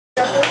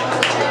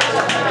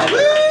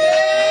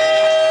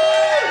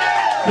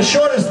The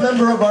shortest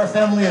member of our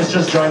family has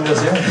just joined us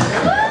here.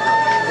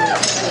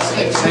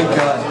 Thank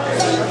God.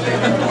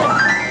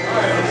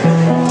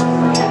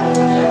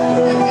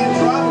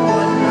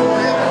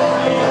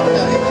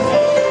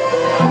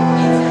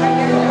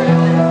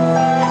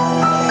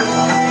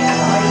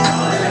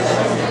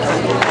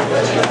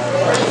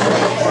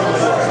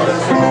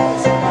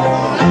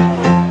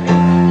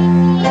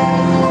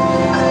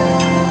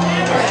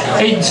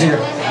 Aidan's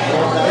here.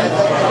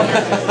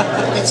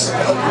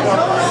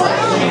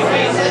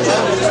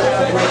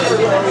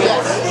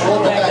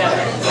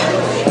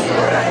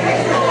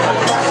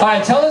 All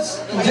right, tell us,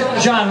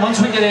 John, once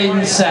we get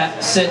Aidan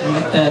sitting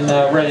and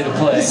ready to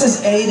play. This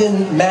is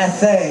Aidan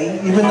Mathaey,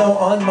 even though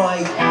on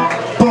my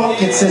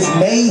book it says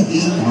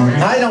Mathaey.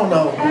 I don't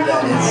know who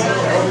that is.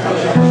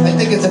 I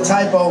think it's a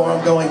typo or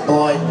I'm going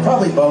blind.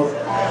 Probably both.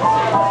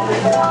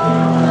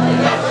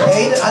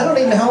 Aidan, I don't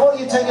even know, how long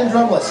are you taking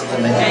drum lessons? I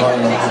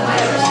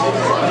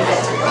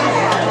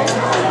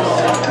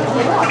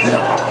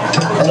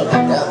don't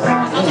think that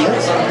long.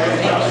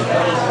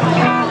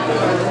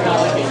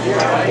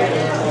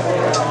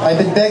 I've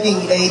been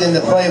begging Aidan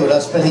to play with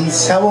us, but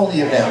he's, how old are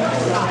you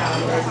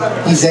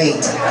now? He's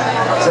 8.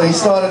 So he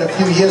started a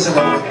few years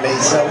ago with me,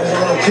 so he's a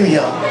little too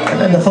young.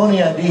 And the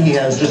phony ID he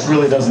has just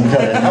really doesn't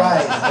cut it.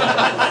 Right.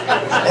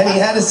 And he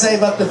had to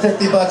save up the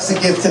 $50 to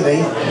give to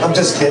me. I'm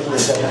just kidding.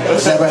 It's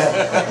never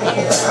happened.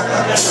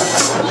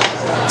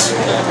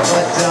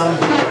 But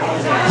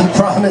he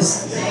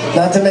promised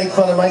not to make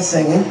fun of my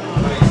singing.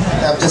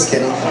 I'm just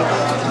kidding.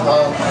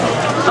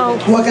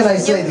 What can I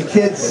say? The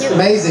kid's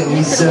amazing.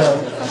 He's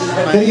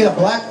going to get a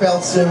black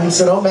belt soon,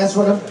 so don't mess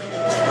with him.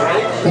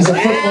 He's a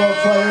football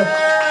player.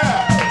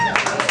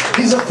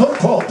 He's a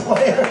football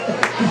player.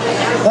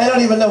 I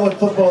don't even know what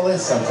football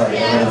is sometimes.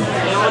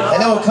 I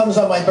know it comes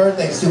on my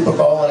birthday, Super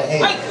Bowl, and I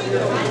hate it.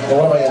 But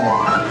what am I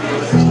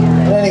going to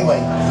do? But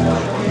anyway,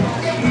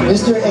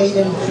 Mr.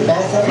 Aidan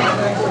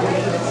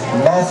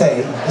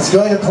Mathaey is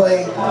going to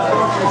play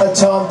a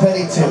Tom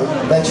Petty tune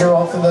that you're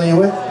all familiar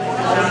with.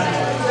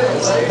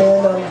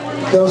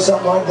 And goes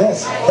something like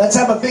this. Let's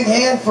have a big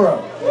hand for him.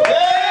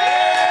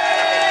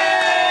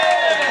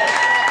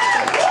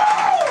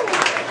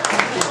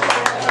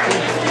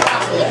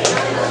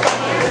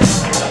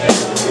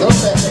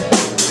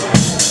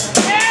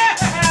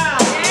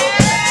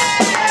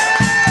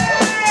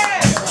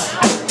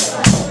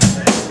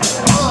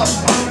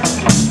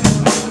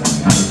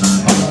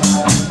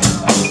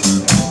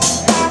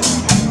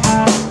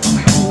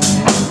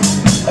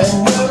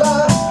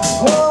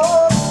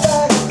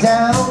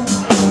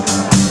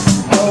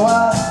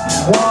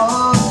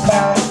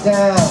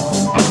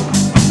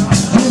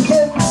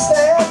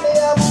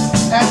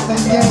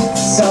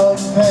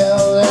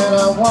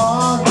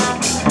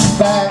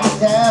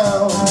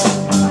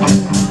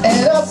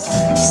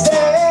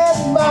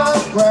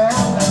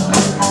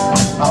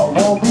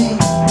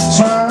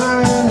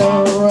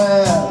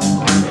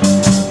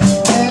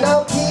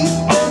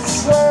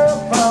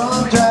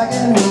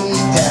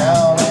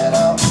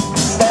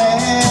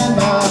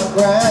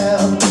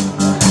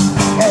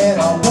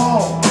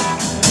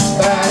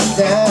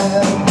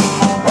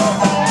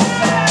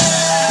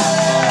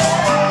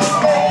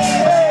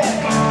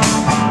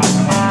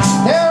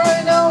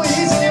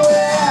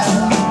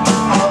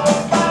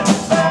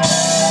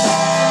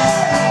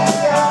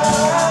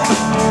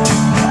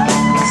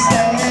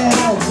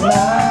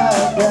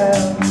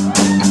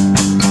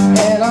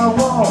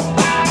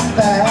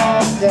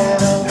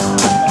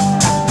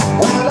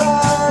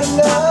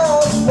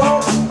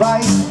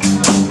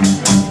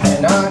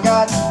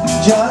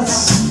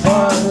 Just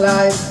one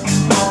life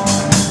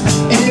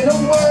in a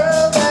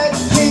world that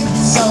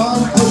keeps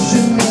on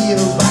pushing me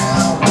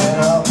around,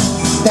 and I'll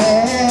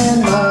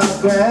stand my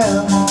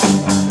ground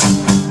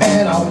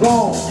and I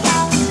won't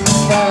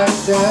back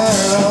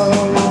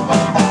down.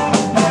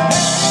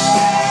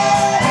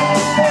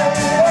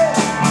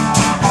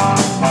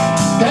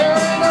 There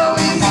ain't no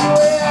easy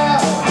way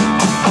out.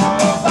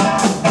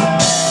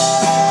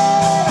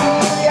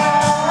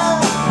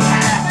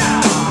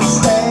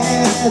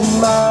 Stand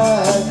my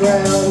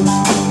ground,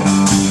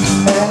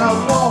 and I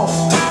won't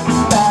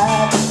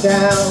back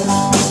down.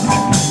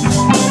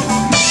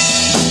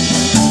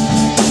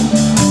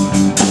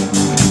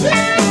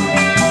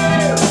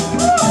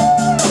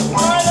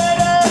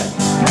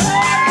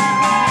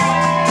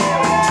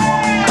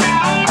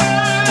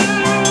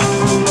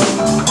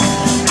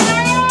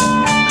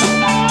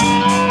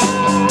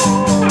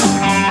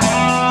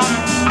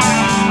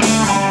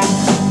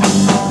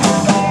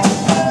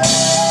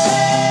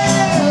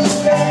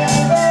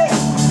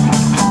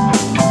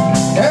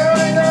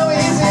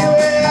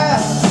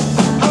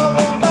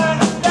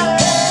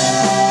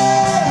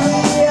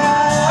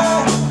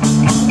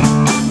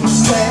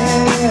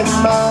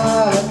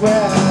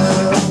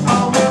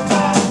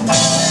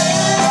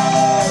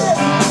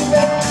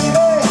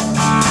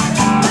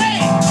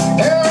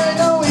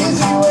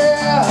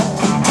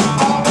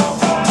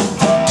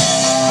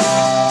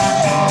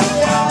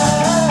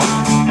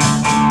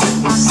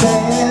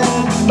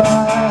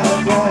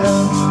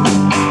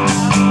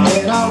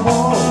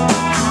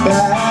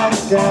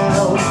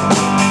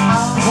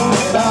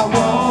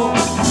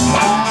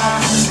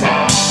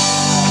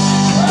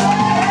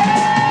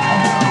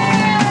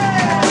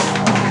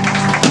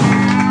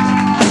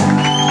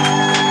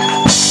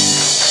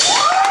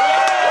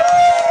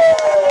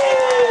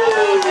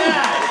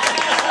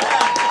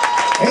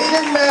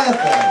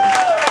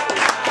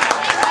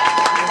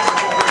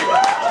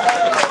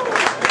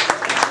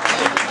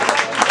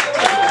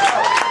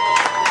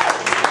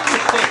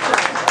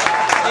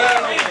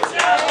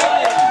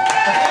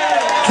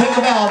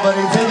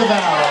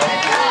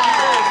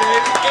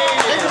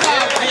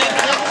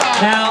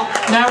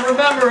 Now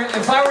remember,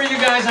 if I were you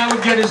guys, I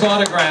would get his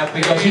autograph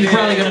because he's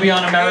probably going to be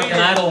on American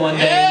Idol one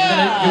day.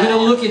 You're going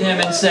to look at him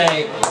and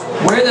say,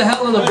 "Where the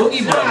hell are the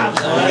Boogie Brothers?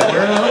 I mean,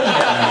 where are those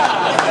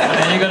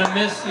guys?" And you're going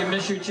to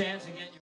miss your chance again.